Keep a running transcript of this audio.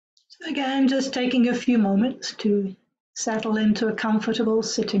Again, just taking a few moments to settle into a comfortable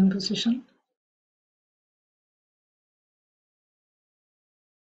sitting position.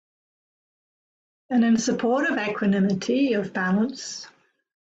 And in support of equanimity, of balance,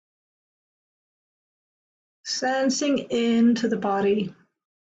 sensing into the body,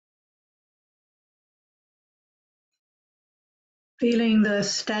 feeling the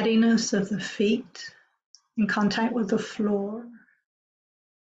steadiness of the feet in contact with the floor.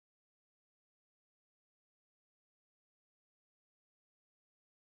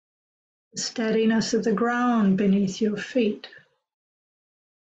 The steadiness of the ground beneath your feet.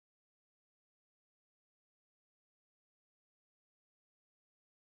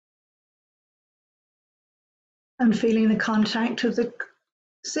 And feeling the contact of the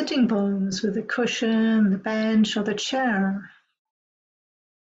sitting bones with the cushion, the bench, or the chair.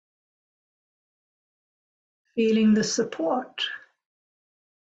 Feeling the support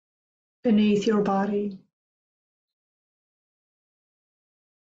beneath your body.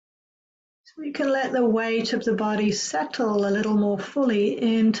 So you can let the weight of the body settle a little more fully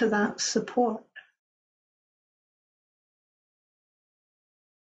into that support.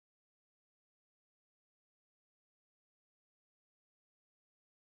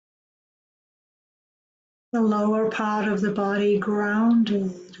 The lower part of the body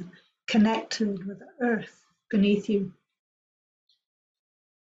grounded, connected with the earth beneath you.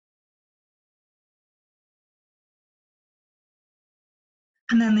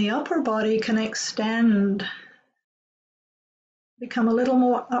 And then the upper body can extend, become a little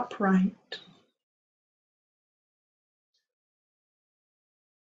more upright.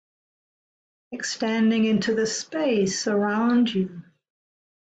 Extending into the space around you.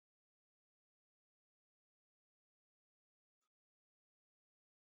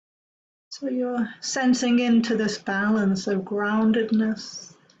 So you're sensing into this balance of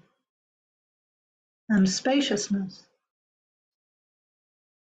groundedness and spaciousness,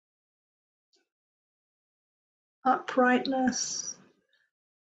 uprightness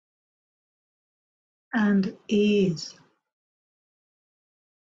and ease.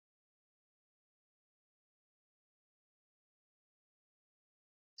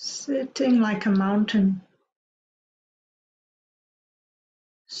 Sitting like a mountain,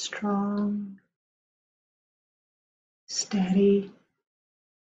 strong, steady,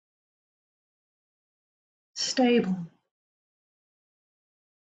 stable,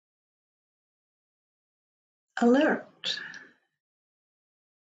 alert,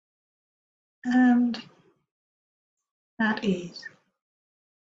 and at ease.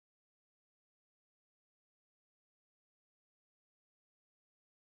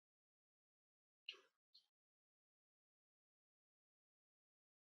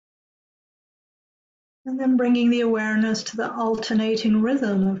 And then bringing the awareness to the alternating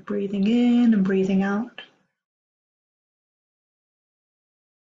rhythm of breathing in and breathing out.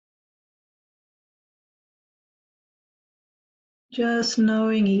 Just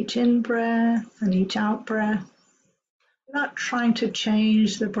knowing each in-breath and each out-breath, not trying to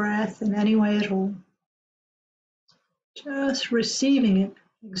change the breath in any way at all. Just receiving it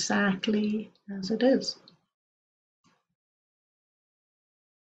exactly as it is.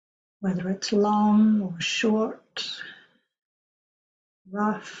 Whether it's long or short,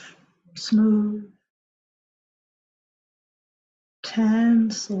 rough or smooth,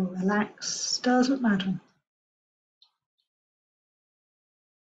 tense or relaxed, doesn't matter.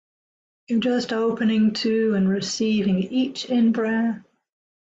 You're just opening to and receiving each in-breath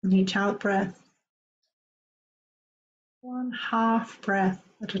and each out-breath, one half breath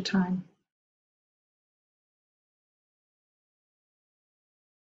at a time.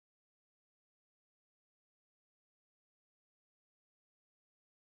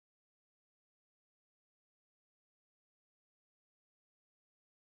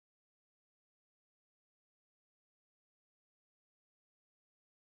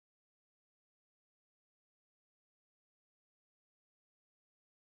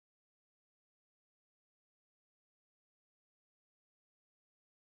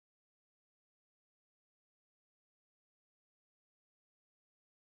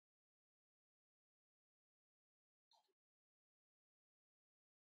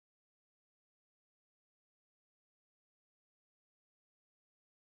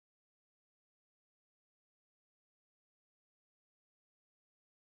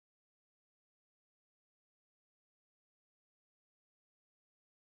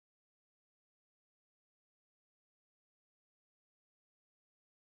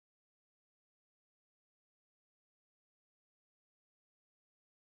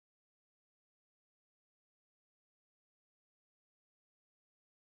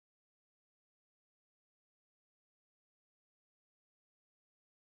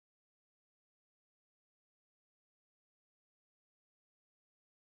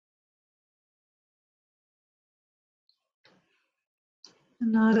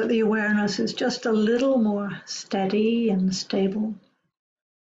 And now that the awareness is just a little more steady and stable,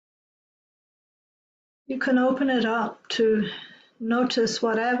 you can open it up to notice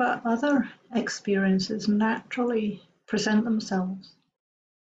whatever other experiences naturally present themselves.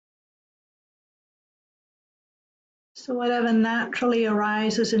 So whatever naturally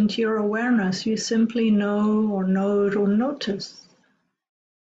arises into your awareness, you simply know or note or notice.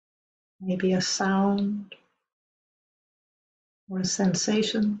 Maybe a sound or a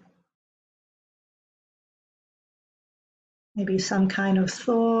sensation, maybe some kind of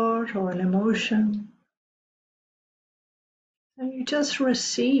thought or an emotion. And you just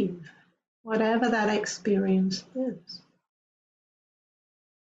receive whatever that experience is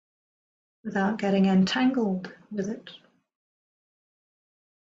without getting entangled with it,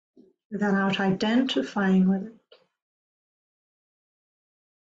 without identifying with it,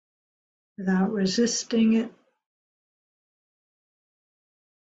 without resisting it,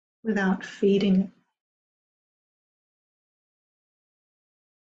 without feeding it.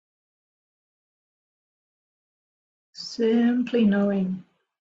 Simply knowing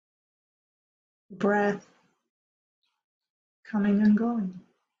the breath coming and going.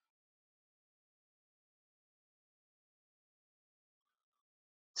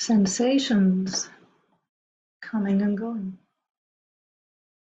 Sensations coming and going.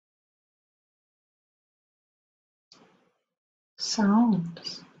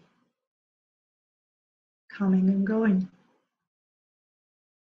 Sounds coming and going.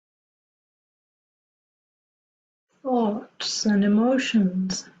 Thoughts and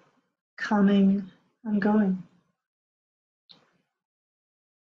emotions coming and going.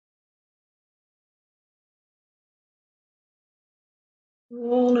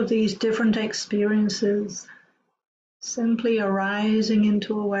 All of these different experiences simply arising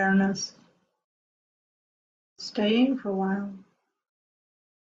into awareness, staying for a while,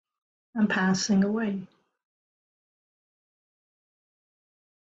 and passing away.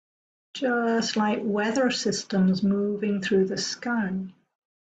 Just like weather systems moving through the sky.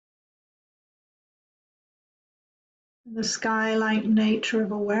 The sky-like nature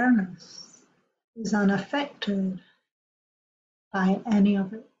of awareness is unaffected by any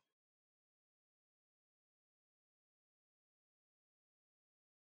of it.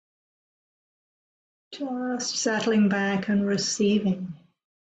 Just settling back and receiving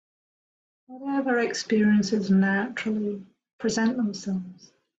whatever experiences naturally present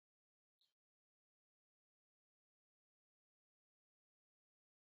themselves.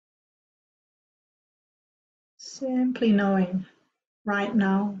 Simply knowing right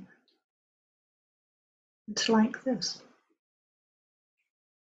now it's like this.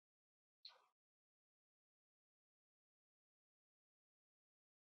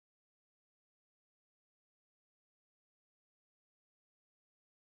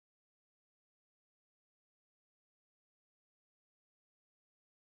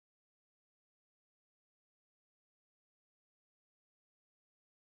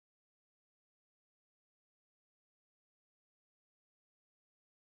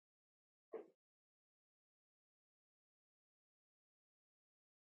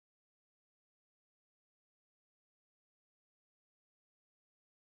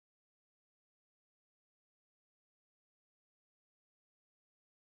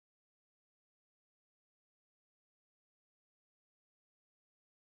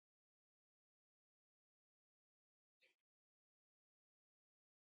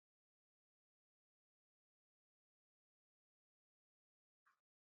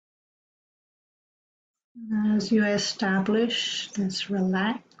 As you establish this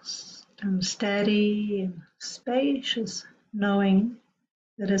relaxed and steady and spacious knowing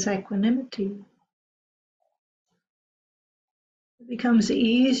that is equanimity, it becomes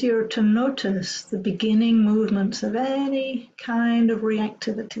easier to notice the beginning movements of any kind of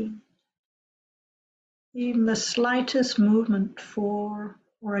reactivity, even the slightest movement for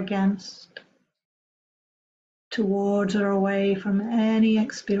or against, towards or away from any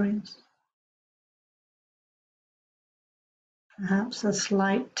experience. Perhaps a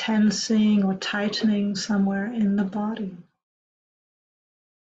slight tensing or tightening somewhere in the body.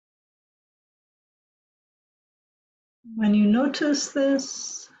 When you notice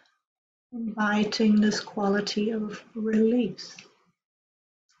this, inviting this quality of release,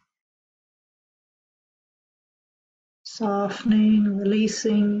 softening,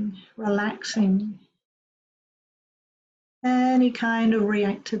 releasing, relaxing any kind of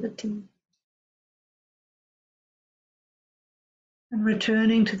reactivity, and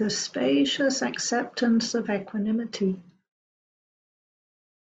returning to the spacious acceptance of equanimity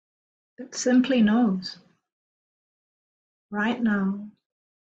that simply knows right now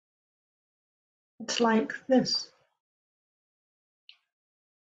It's like this.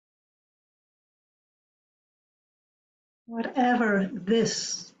 Whatever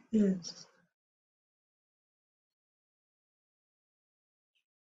this is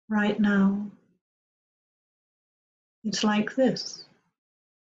right now, it's like this,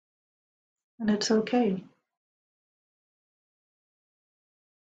 and it's okay.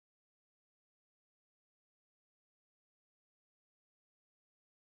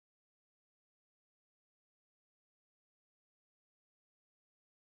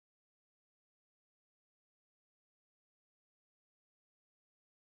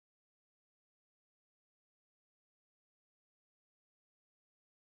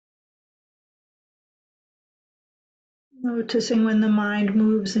 Noticing when the mind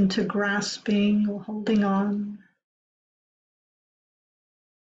moves into grasping or holding on.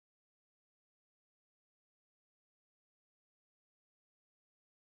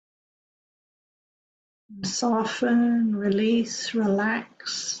 Soften, release,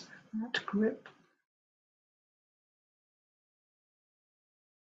 relax that grip.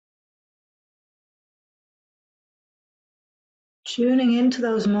 Tuning into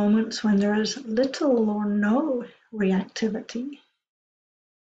those moments when there is little or no reactivity,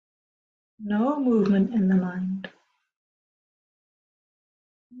 no movement in the mind.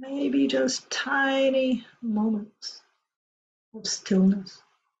 Maybe just tiny moments of stillness.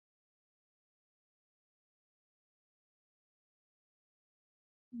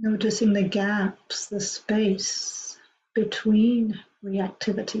 Noticing the gaps, the space between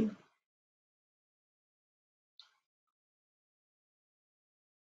reactivity.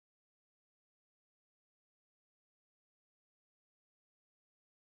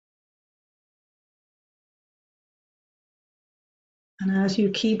 And as you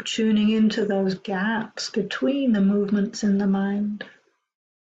keep tuning into those gaps between the movements in the mind,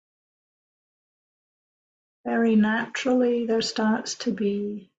 very naturally there starts to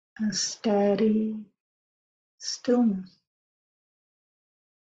be a steady stillness.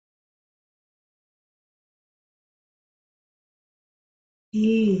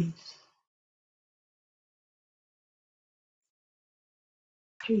 Ease,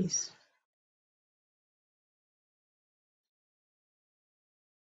 peace.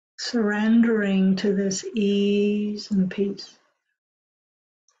 Surrendering to this ease and peace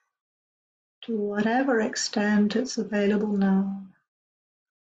to whatever extent it's available now.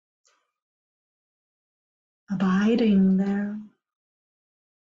 Abiding there,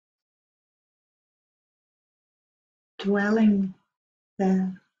 dwelling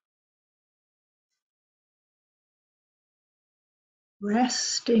there,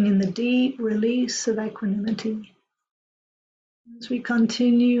 resting in the deep release of equanimity as we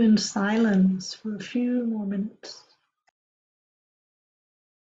continue in silence for a few more minutes.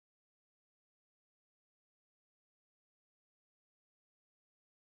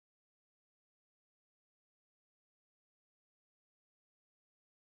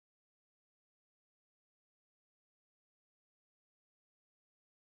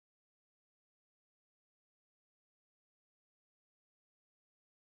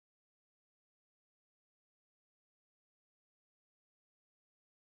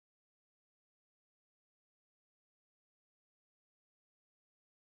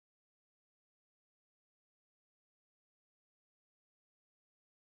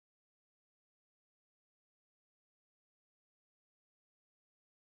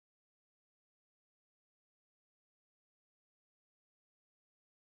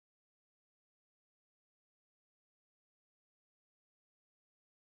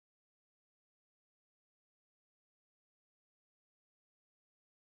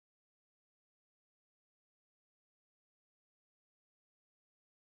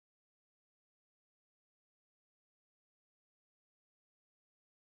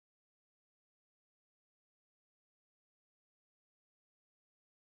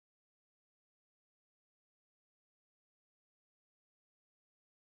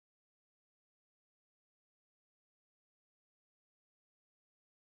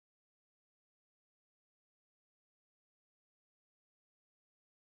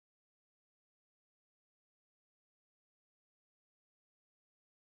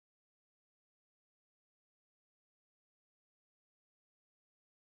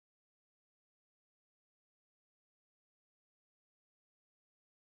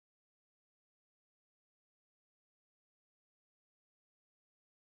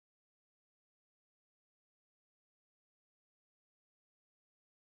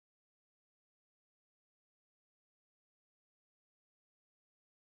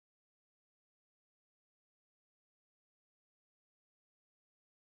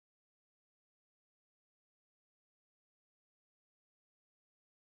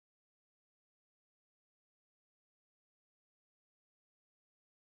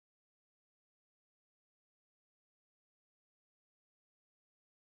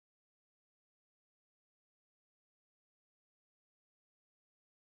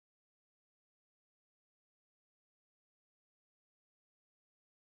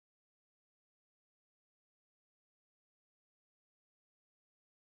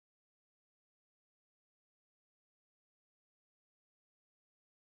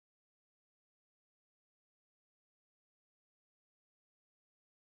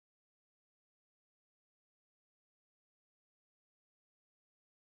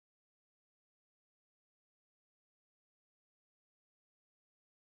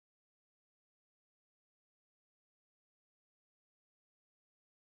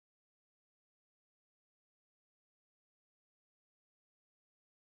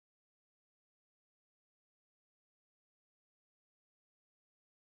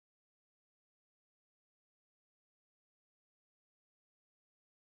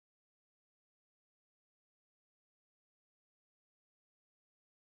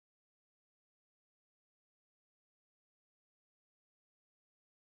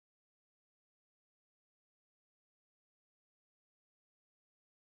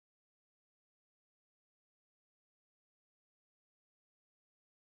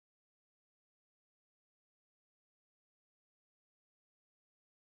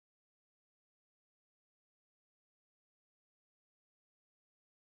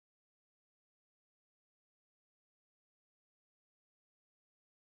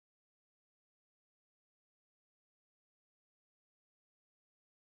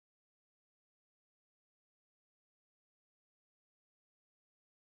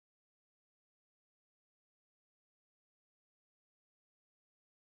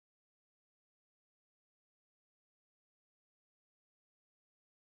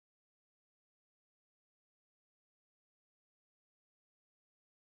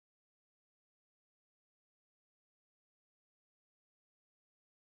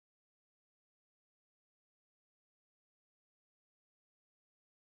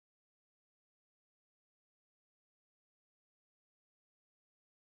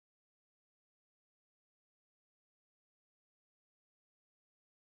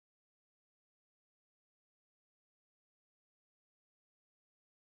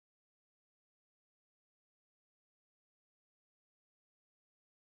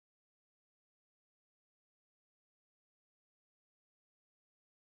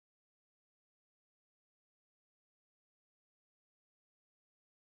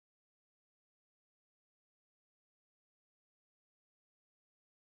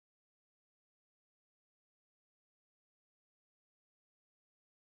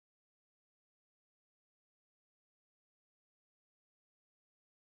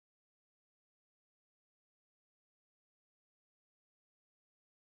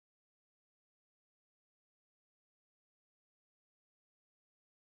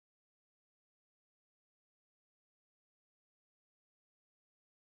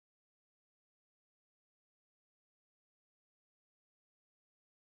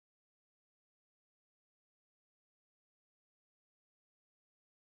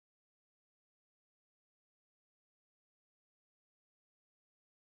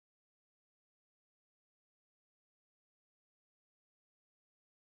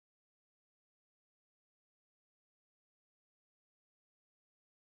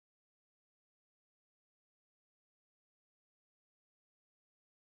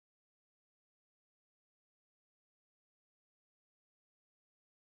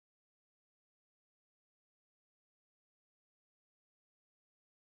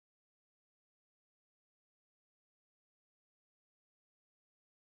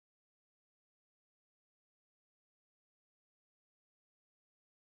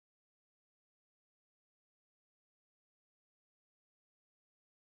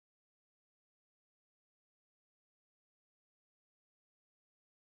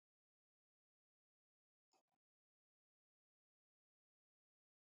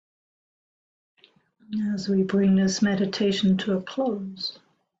 As we bring this meditation to a close,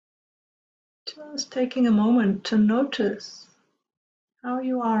 just taking a moment to notice how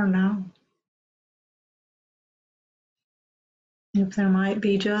you are now. If there might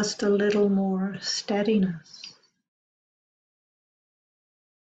be just a little more steadiness,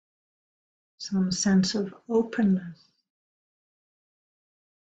 some sense of openness,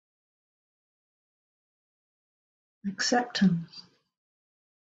 acceptance,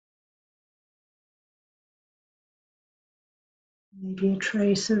 maybe a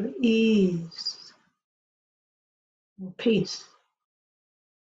trace of ease or peace,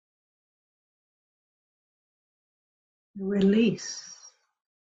 a release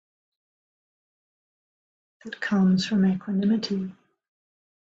that comes from equanimity.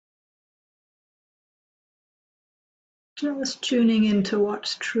 Just tuning into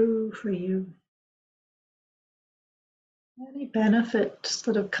what's true for you. Any benefits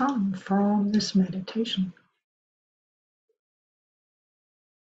that have come from this meditation,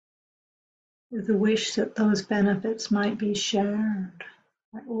 with the wish that those benefits might be shared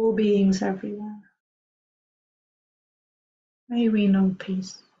by all beings everywhere. May we know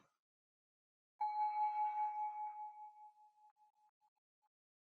peace.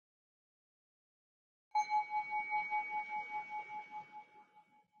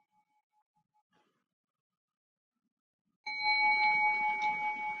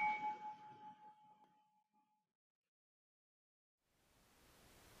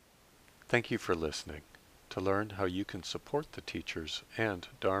 Thank you for listening. To learn how you can support the teachers and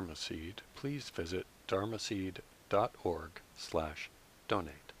Dharma Seed, please visit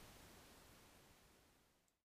dharmaseed.org/donate.